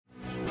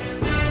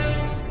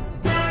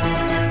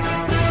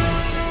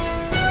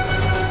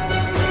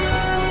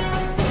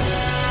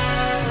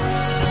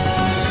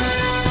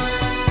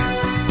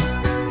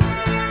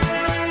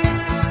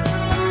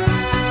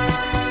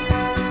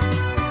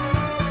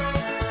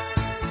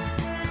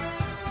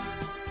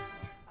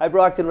Hi,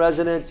 Brockton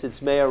residents.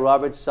 It's Mayor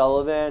Robert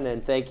Sullivan,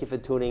 and thank you for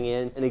tuning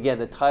in. And again,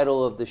 the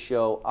title of the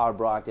show, Our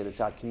Brockton, it's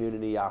our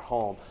community, our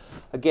home.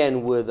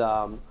 Again, with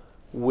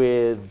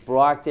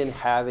Brockton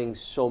having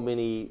so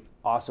many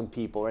awesome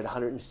people, right?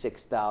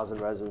 106,000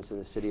 residents in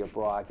the city of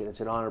Brockton. It's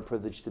an honor and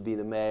privilege to be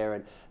the mayor.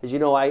 And as you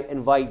know, I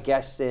invite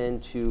guests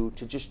in to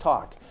just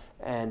talk.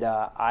 And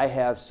I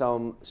have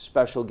some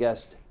special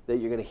guests that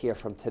you're going to hear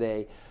from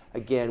today.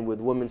 Again, with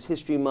Women's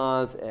History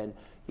Month and,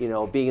 you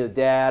know, being the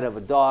dad of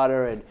a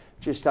daughter and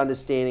just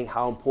understanding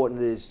how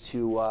important it is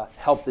to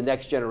help the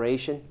next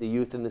generation, the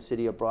youth in the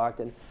city of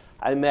Brockton.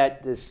 I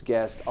met this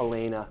guest,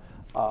 Elaina,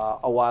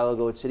 a while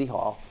ago at City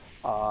Hall,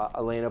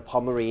 Elaina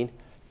Palmarin.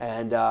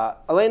 And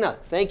Elaina,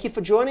 thank you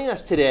for joining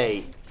us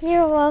today.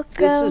 You're welcome.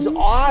 This is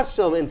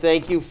awesome, and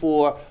thank you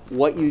for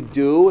what you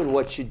do and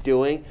what you're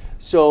doing.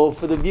 So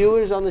for the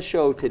viewers on the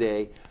show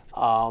today,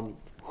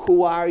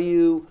 who are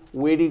you?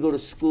 Where do you go to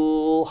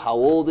school? How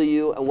old are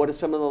you? And what are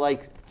some of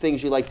the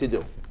things you like to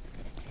do?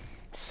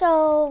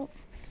 So,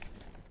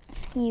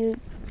 you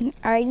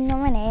already know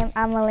my name.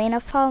 I'm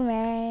Elaina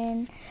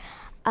Palmarin.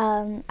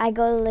 I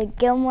go to the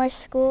Gilmore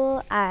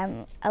School.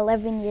 I'm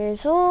 11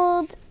 years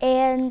old,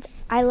 and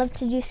I love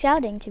to do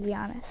scouting, to be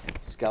honest.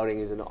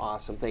 Scouting is an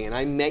awesome thing. And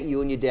I met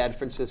you and your dad,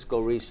 Francisco,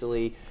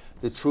 recently.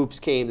 The troop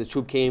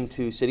came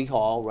to City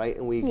Hall, right?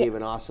 And we gave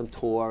an awesome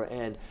tour.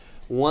 And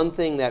one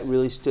thing that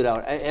really stood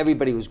out,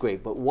 everybody was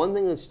great, but one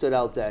thing that stood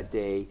out that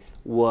day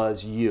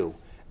was you.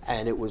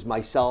 And it was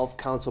myself,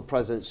 Council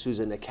President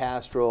Susan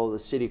Nicastro, the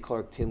City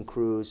Clerk Tim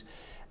Cruz.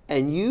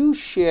 And you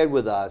shared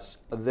with us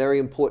a very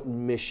important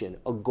mission,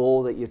 a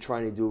goal that you're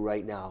trying to do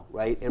right now,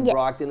 right? And yes.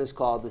 Brockton is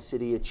called the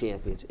City of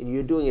Champions. And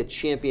you're doing a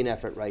champion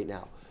effort right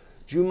now.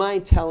 Do you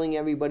mind telling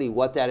everybody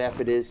what that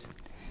effort is?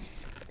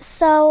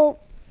 So,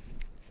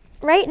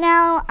 right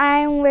now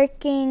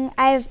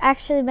I've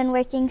actually been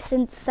working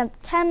since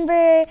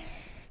September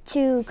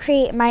to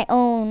create my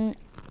own,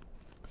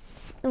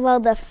 well,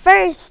 the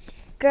first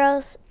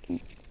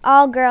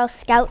all-girls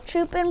scout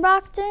troop in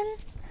Brockton,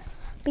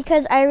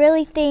 because I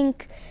really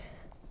think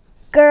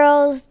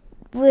girls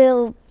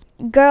deserve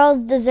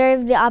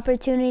the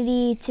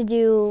opportunity to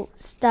do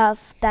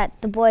stuff that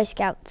the Boy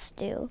Scouts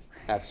do.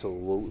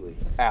 Absolutely,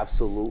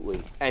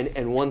 absolutely.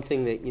 And one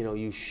thing that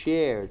you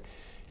shared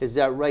is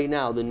that right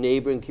now the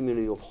neighboring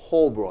community of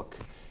Holbrook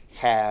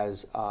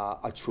has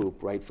a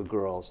troop, right, for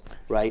girls,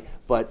 right?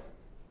 But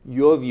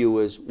your view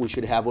is we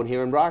should have one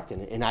here in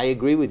Brockton, and I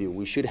agree with you.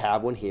 We should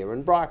have one here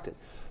in Brockton.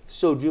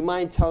 So do you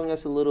mind telling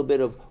us a little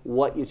bit of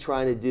what you're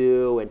trying to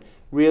do, and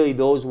really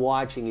those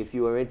watching, if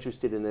you are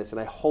interested in this,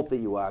 and I hope that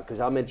you are, because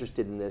I'm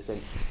interested in this,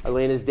 and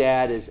Elena's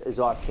dad is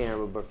off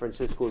camera, but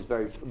Francisco is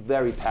very,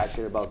 very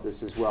passionate about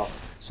this as well.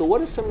 So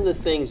what are some of the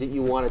things that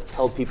you want to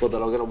tell people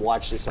that are going to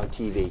watch this on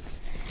TV?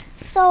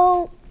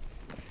 So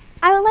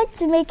I would like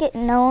to make it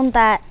known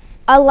that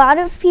a lot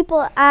of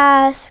people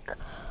ask,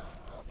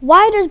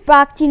 why does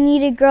Brockton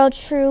need a girl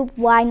troop?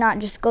 Why not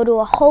just go to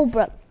a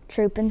Holbrook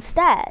troop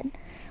instead?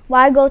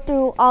 Why go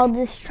through all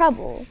this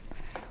trouble?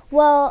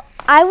 Well,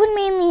 I would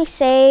mainly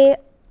say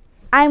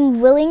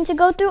I'm willing to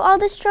go through all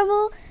this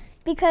trouble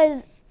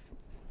because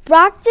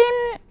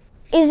Brockton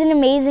is an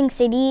amazing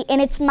city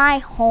and it's my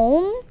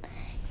home,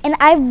 and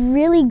I've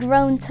really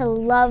grown to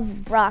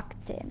love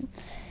Brockton.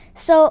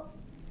 So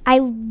I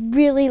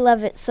really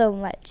love it so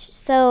much.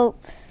 So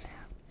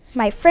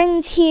my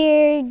friends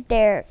here,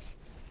 they're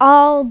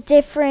all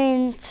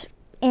different,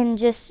 and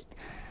just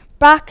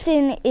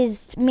Brockton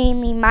is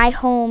mainly my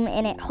home,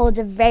 and it holds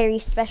a very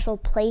special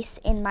place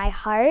in my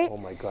heart. Oh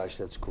my gosh,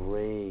 that's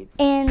great.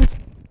 And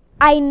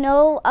I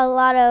know a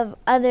lot of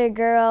other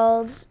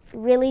girls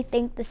really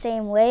think the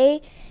same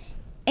way,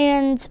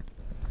 and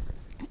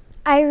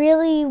I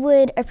really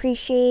would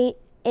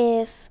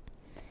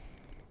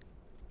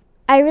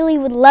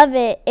love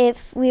it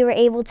if we were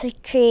able to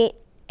create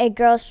a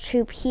girls'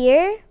 troop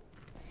here,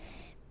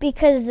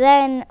 because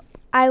then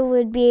I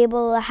would be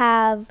able to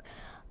have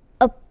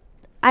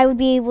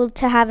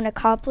an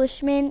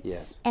accomplishment.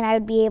 Yes. And I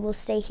would be able to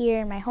stay here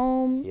in my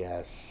home.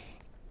 Yes.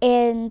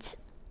 And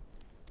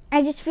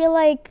I just feel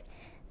like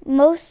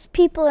most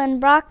people in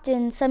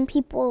Brockton, some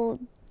people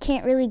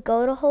can't really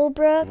go to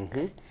Holbrook,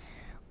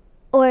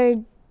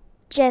 or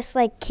just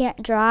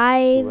can't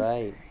drive.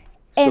 Right.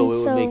 And So it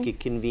would make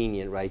it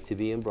convenient, right, to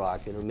be in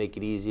Brockton. It would make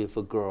it easier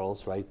for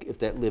girls, right, if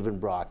they live in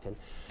Brockton.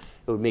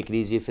 It would make it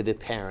easier for their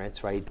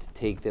parents, right, to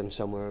take them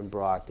somewhere in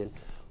Brockton.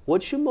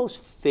 What's your most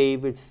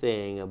favorite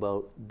thing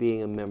about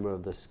being a member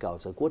of the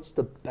Scouts? What's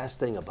the best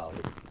thing about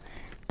it?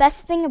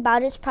 Best thing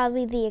about it is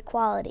probably the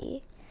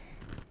equality.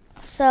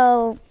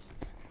 So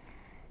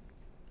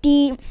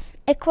the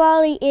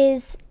equality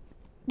is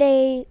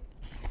they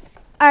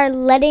are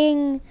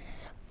letting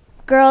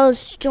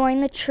girls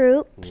join the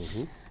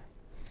troops.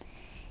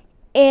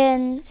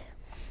 And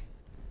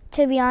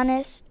to be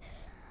honest,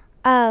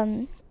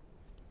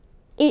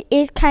 it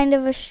is kind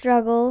of a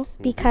struggle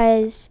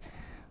because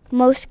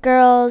most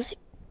girls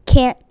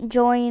can't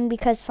join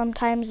because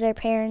sometimes their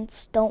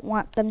parents don't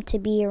want them to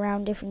be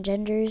around different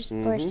genders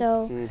or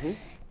so.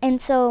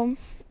 And so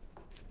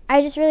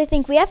I just really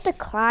think we have to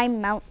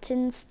climb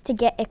mountains to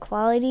get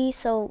equality,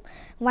 so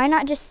why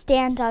not just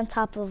stand on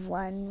top of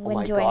one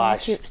when joining the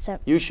troops?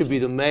 You should be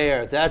the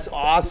mayor. That's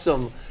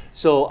awesome.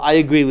 So I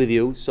agree with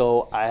you.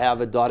 So I have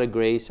a daughter,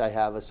 Grace. I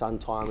have a son,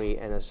 Tommy,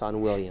 and a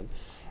son, William.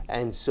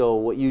 And so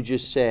what you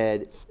just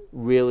said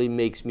really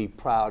makes me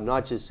proud,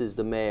 not just as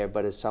the mayor,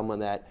 but as someone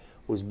that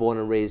was born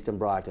and raised in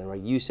Brockton,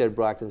 right? You said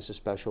Brockton's a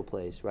special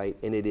place, right?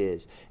 And it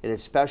is. And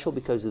it's special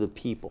because of the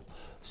people.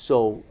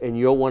 So, and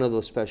you're one of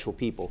those special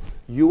people.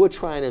 You are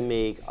trying to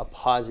make a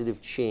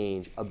positive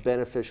change, a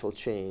beneficial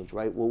change,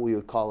 right? What we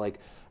would call like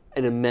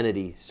an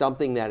amenity,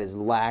 something that is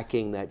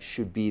lacking that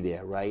should be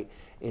there, right?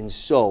 And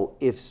so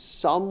if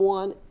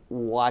someone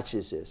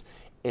watches this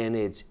and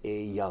it's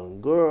a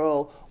young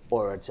girl,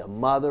 or it's a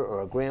mother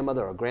or a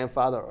grandmother or a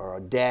grandfather or a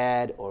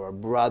dad or a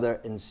brother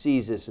and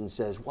sees this and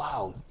says,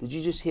 wow, did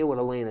you just hear what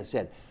Elaina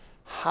said?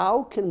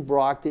 How can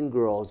Brockton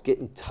girls get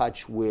in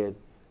touch with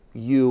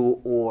you,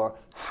 or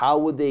how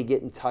would they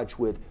get in touch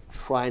with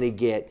trying to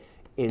get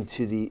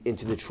into the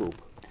troop?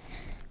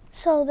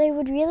 So they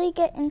would really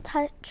get in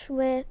touch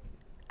with,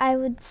 I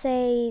would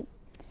say,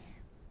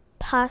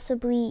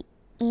 possibly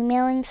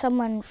emailing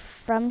someone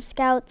from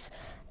Scouts.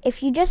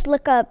 If you just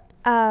look up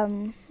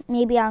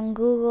maybe on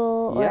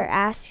Google or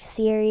ask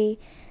Siri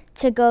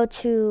to go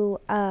to,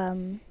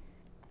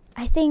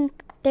 I think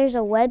there's a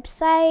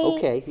website.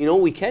 Okay, you know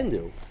what we can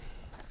do?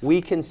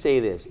 We can say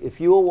this. If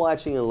you are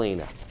watching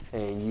Elaina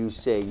and you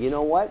say, you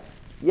know what?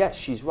 Yes,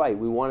 she's right.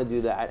 We want to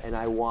do that, and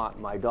I want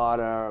my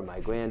daughter,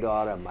 my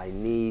granddaughter, my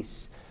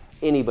niece,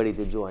 anybody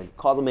to join.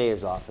 Call the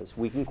mayor's office.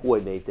 We can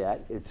coordinate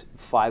that. It's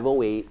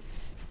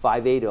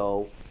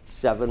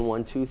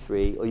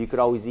 508-580-7123, or you could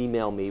always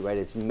email me, right?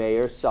 It's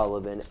Mayor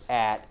Sullivan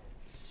at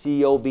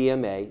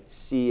COBMA,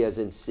 C as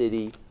in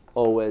city,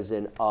 O as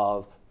in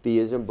of, B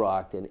as in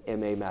Brockton,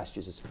 MA,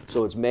 Massachusetts.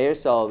 So it's Mayor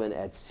Sullivan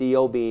at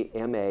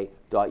COBMA.us.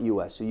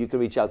 So you can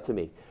reach out to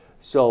me.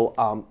 So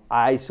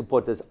I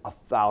support this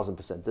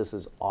 1,000%. This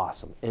is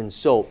awesome. And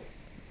so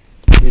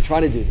you're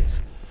trying to do this.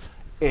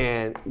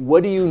 And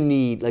what do you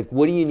need? Like,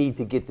 what do you need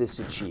to get this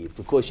achieved?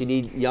 Of course, you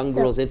need young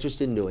girls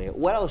interested in doing it.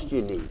 What else do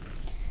you need?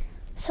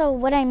 So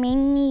what I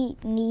mainly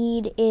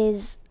need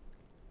is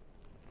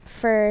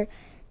for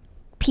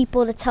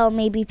people to tell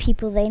maybe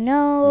people they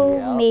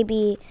know,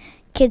 maybe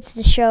kids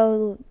to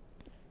show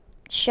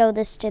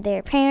this to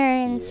their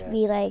parents,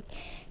 be like,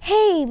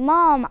 hey,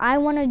 Mom, I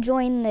want to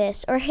join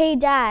this, or hey,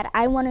 Dad,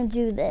 I want to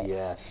do this.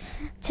 Yes.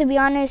 To be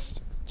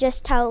honest,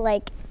 just tell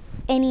like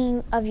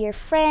any of your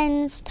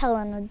friends, tell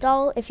an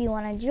adult if you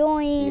want to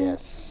join.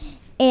 Yes.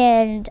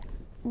 And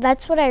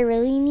that's what I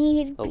really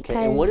need.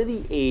 Okay, and what are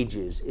the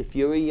ages? If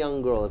you're a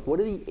young girl, like what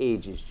are the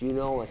ages? Do you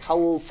know, like how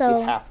old do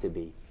you have to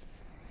be?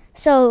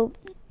 So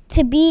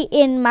to be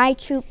in my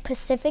troop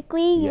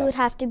specifically, you would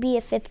have to be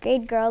a 5th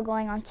grade girl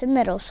going on to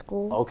middle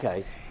school.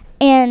 Okay.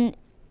 And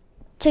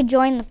to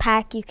join the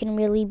pack, you can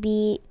really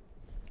be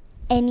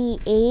any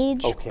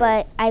age,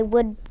 but I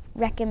would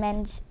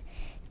recommend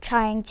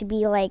trying to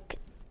be like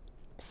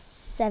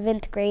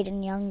 7th grade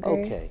and younger.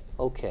 Okay,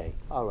 okay,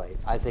 all right.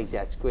 I think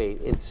that's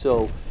great. And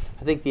so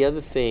I think the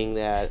other thing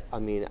that, I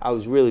mean, I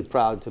was really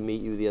proud to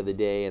meet you the other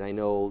day, and I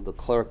know the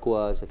clerk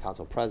was, the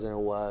council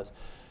president was.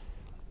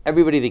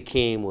 Everybody that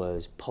came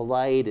was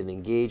polite and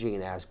engaging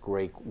and asked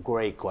great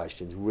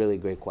questions, really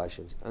great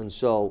questions. And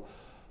so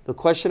the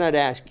question I'd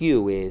ask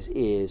you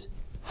is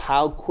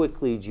how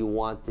quickly do you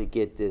want to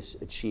get this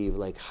achieved?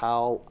 Like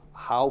how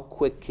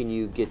quick can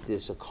you get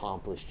this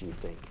accomplished, do you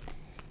think?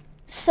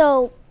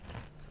 So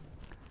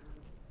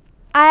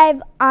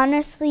I've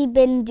honestly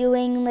been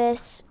doing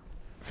this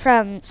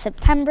from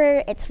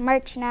September. It's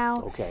March now.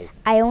 Okay.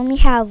 I only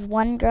have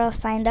one girl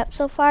signed up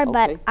so far,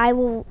 but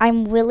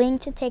I'm willing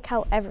to take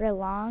however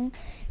long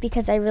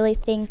because I really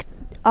think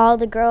all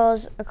the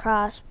girls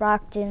across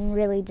Brockton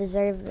really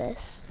deserve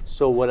this.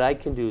 So what I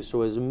can do,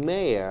 so as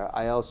mayor,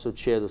 I also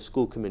chair the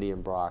school committee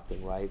in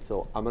Brockton, right?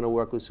 So I'm going to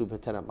work with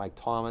Superintendent Mike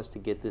Thomas to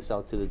get this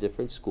out to the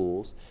different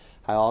schools.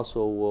 I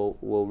also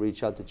will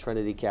reach out to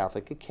Trinity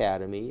Catholic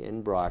Academy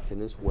in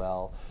Brockton as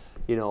well.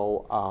 You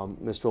know,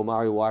 Mr.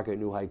 Omari Walker at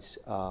New Heights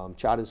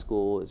Charter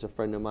School is a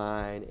friend of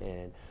mine,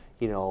 and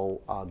you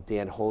know,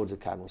 Dan Holds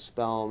at Cardinal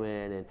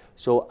Spellman, and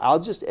so I'll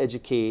just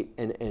educate,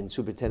 and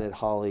Superintendent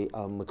Holly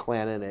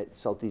McClannon at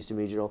Southeastern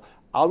Regional.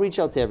 I'll reach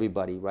out to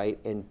everybody, right,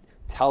 and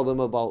tell them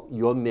about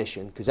your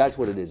mission, because that's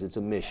what it is. It's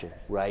a mission,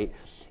 right?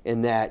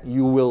 And that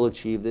you will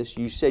achieve this.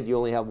 You said you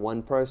only have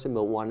one person,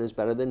 but one is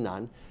better than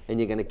none, and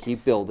you're going to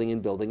keep building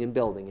and building and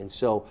building. And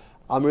so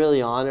I'm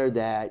really honored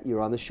that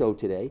you're on the show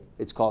today.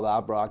 It's called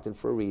Our Brockton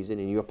for a reason,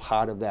 and you're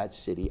part of that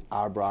city.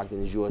 Our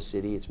Brockton is your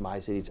city. It's my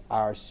city. It's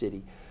our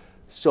city.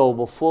 So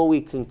before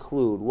we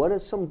conclude, what are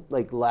some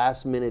like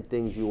last minute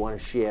things you want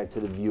to share to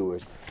the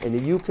viewers?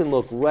 And you can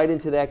look right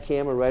into that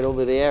camera right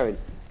over there, and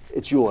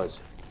it's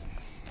yours.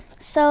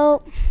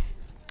 So,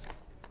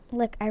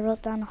 look, I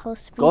wrote down a whole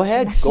speech. Go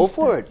ahead. Go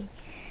for it.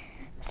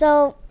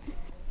 So,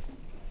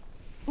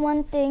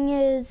 one thing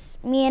is,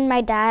 me and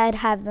my dad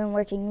have been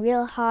working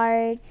real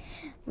hard.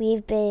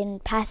 We've been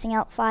passing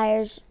out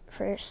flyers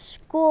for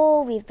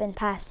school. We've been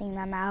passing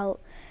them out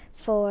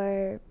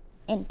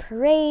in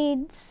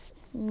parades.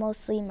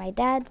 Mostly my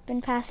dad's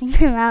been passing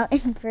them out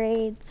in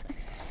parades.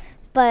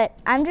 But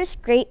I'm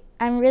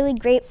really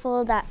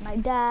grateful that my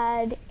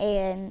dad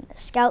and the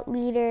scout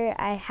leader,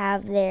 I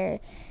have their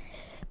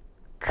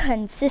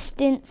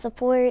consistent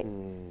support.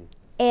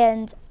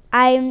 And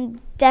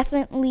I'm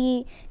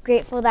definitely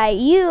grateful that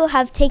you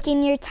have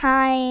taken your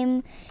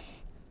time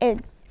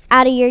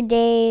out of your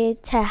day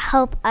to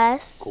help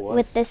us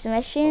with this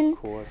mission. Of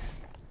course.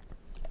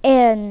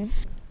 And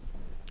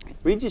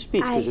read your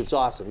speech because it's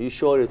awesome. You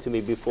showed it to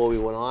me before we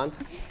went on,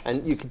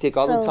 and you can take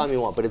all the time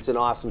you want, but it's an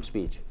awesome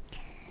speech.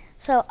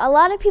 So a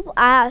lot of people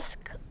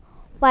ask,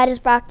 why does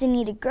Brockton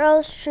need a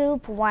girls'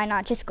 troop? Why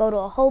not just go to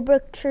a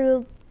Holbrook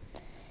troop?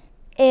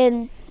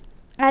 And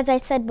as I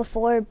said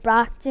before,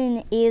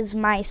 Brockton is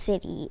my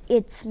city.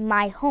 It's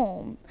my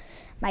home.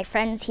 My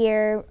friends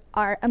here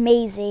are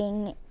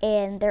amazing,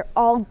 and they're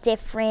all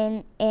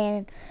different,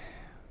 and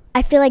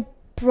I feel like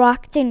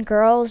Brockton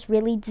girls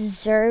really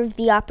deserve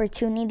the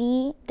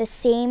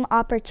same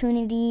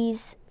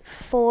opportunities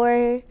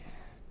for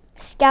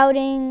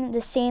scouting,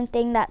 the same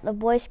thing that the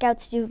Boy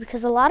Scouts do,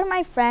 because a lot of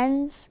my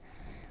friends,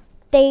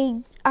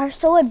 they are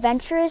so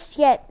adventurous,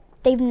 yet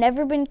they've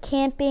never been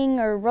camping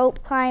or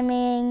rope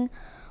climbing,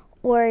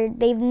 or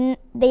they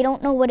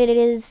don't know what it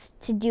is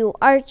to do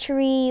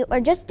archery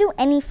or just do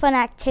any fun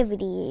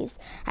activities.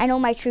 I know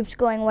my troop's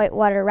going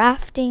whitewater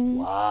rafting.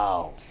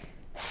 Wow.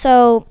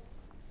 So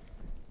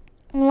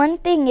one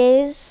thing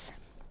is,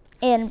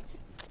 and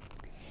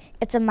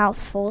it's a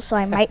mouthful, so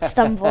I might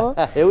stumble.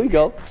 Here we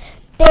go.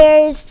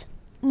 There's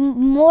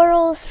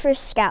morals for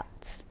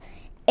scouts.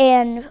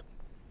 And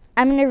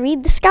I'm going to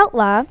read the scout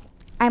law.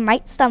 I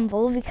might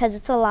stumble because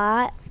it's a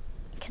lot,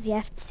 because you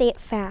have to say it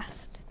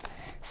fast.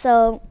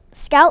 So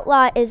scout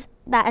law is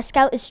that a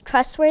scout is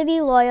trustworthy,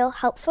 loyal,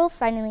 helpful,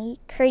 friendly,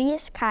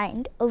 courteous,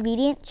 kind,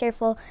 obedient,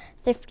 cheerful,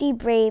 thrifty,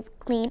 brave,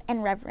 clean,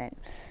 and reverent.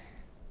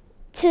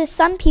 To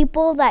some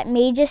people, that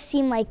may just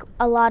seem like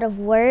a lot of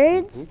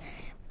words,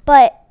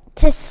 but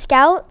to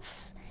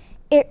scouts,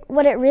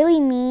 what it really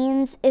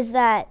means is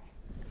that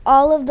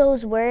all of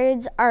those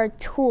words are a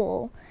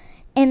tool,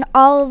 and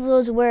all of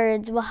those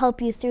words will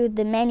help you through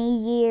the many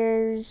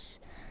years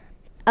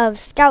of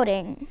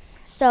scouting.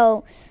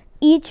 So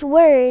each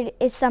word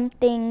is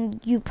something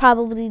you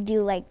probably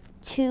do like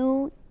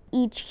 2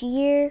 each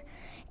year,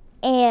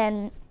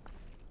 and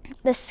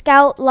the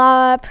scout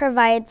law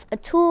provides a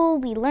tool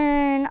we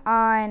learn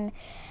on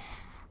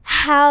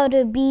how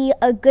to be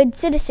a good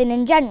citizen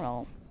in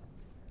general.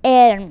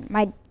 And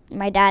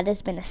my dad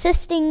has been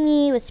assisting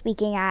me with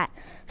speaking at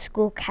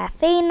school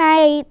cafe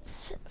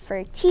nights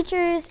for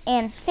teachers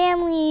and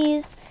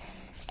families.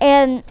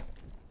 And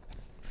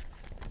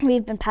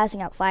we've been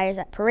passing out flyers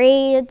at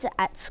parades,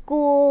 at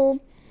school.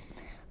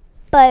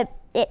 But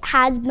it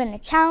has been a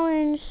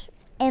challenge.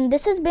 And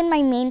this has been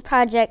my main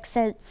project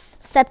since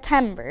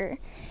September.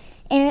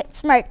 And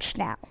it's March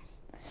now.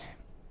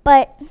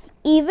 But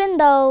even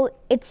though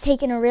it's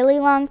taken a really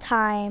long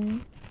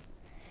time,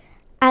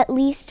 at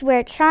least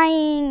we're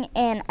trying,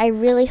 and I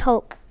really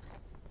hope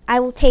I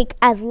will take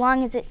as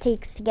long as it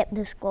takes to get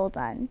this goal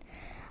done.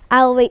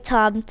 I'll wait till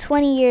I'm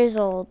 20 years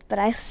old, but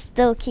I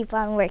still keep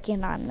on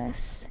working on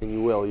this. And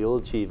you will. You'll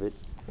achieve it.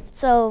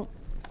 So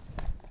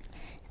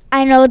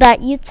I know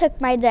that you took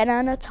my dad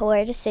on a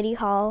tour to City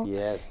Hall.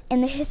 Yes.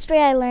 And the history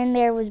I learned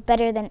there was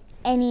better than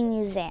any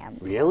museum.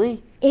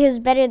 Really? It was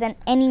better than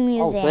any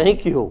museum. Oh,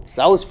 thank you.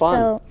 That was fun.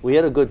 So, we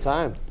had a good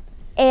time.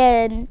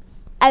 And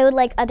I would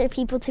like other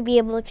people to be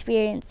able to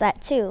experience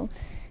that too.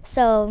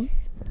 So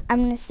I'm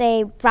going to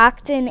say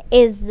Brockton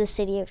is the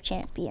city of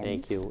champions.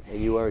 Thank you. And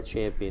you are a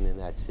champion in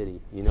that city.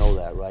 You know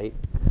that, right?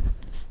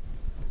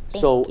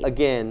 Thank you.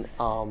 Again,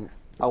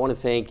 I want to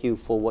thank you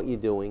for what you're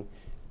doing.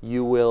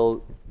 You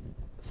will,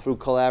 through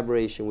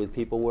collaboration with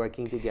people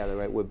working together,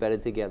 right? We're better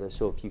together.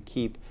 So if you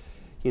keep,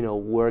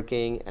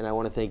 working, and I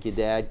want to thank your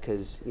dad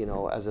because,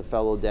 as a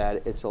fellow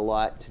dad, it's a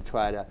lot to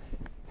try to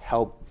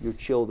help your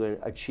children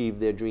achieve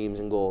their dreams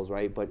and goals,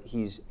 right? But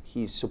he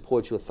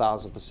supports you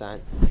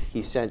 1,000%.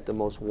 He sent the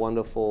most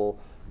wonderful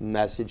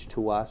message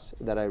to us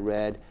that I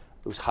read.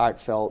 It was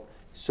heartfelt.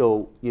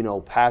 So,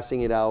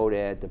 passing it out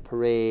at the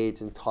parades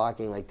and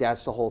talking,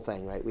 that's the whole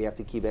thing, right? We have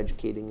to keep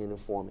educating and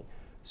informing.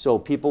 So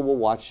people will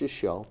watch this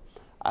show.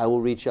 I will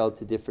reach out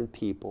to different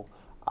people.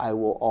 I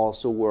will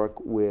also work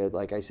with,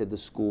 like I said, the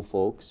school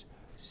folks,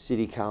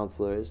 city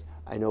councilors.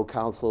 I know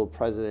Council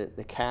President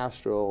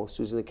Nicastro,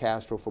 Susan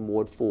Nicastro from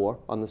Ward 4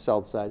 on the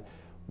south side,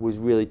 was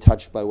really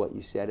touched by what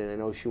you said, and I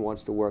know she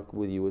wants to work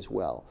with you as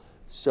well.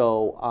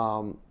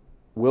 So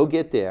we'll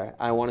get there.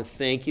 I want to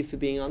thank you for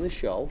being on the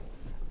show,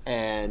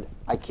 and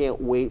I can't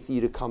wait for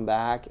you to come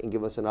back and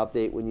give us an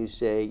update when you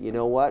say, you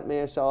know what,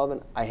 Mayor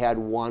Sullivan, I had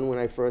 1 when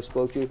I first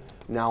spoke to you,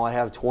 now I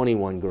have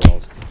 21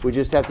 girls. We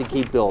just have to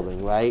keep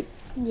building, right?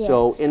 Yes.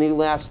 So any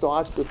last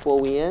thoughts before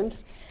we end?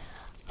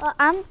 Well,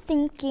 I'm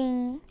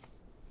thinking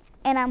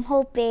and I'm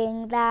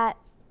hoping that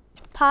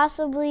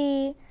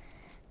possibly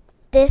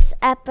this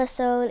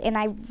episode, and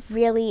I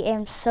really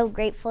am so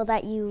grateful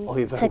that you Oh,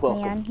 you're very took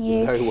welcome. me on here.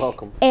 You're very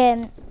welcome.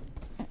 And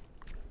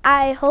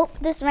I hope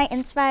this might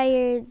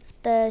inspire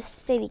the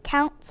city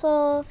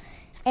council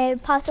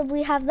and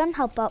possibly have them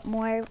help out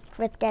more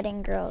with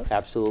getting girls.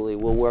 Absolutely.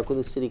 We'll work with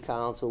the city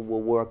council. We'll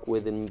work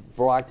with, in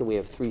Brockton, we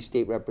have 3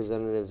 state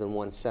representatives and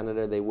 1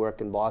 senator. They work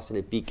in Boston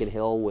at Beacon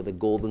Hill where the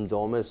Golden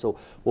Dome is, so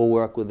we'll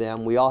work with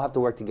them. We all have to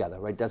work together,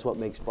 right? That's what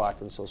makes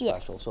Brockton so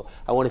special. Yes. So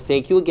I want to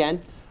thank you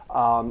again.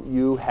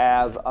 You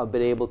have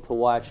been able to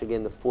watch,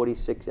 again, the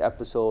 46th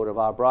episode of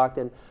Our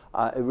Brockton.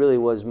 It really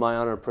was my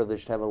honor and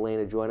privilege to have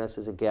Elaina join us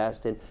as a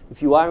guest. And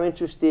if you are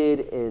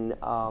interested in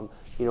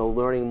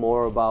learning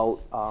more about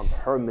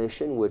her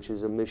mission, which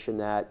is a mission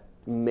that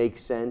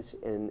makes sense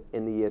in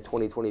the year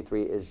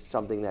 2023, is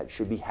something that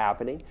should be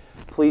happening,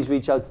 please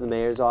reach out to the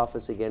mayor's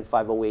office, again,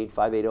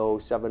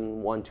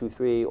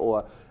 508-580-7123,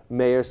 or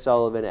Mayor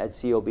Sullivan at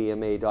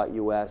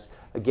cobma.us.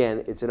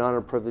 Again, it's an honor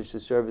and privilege to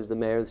serve as the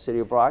mayor of the city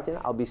of Brockton.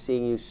 I'll be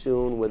seeing you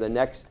soon with the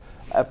next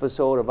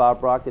episode of Our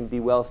Brockton.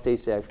 Be well, stay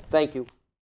safe. Thank you.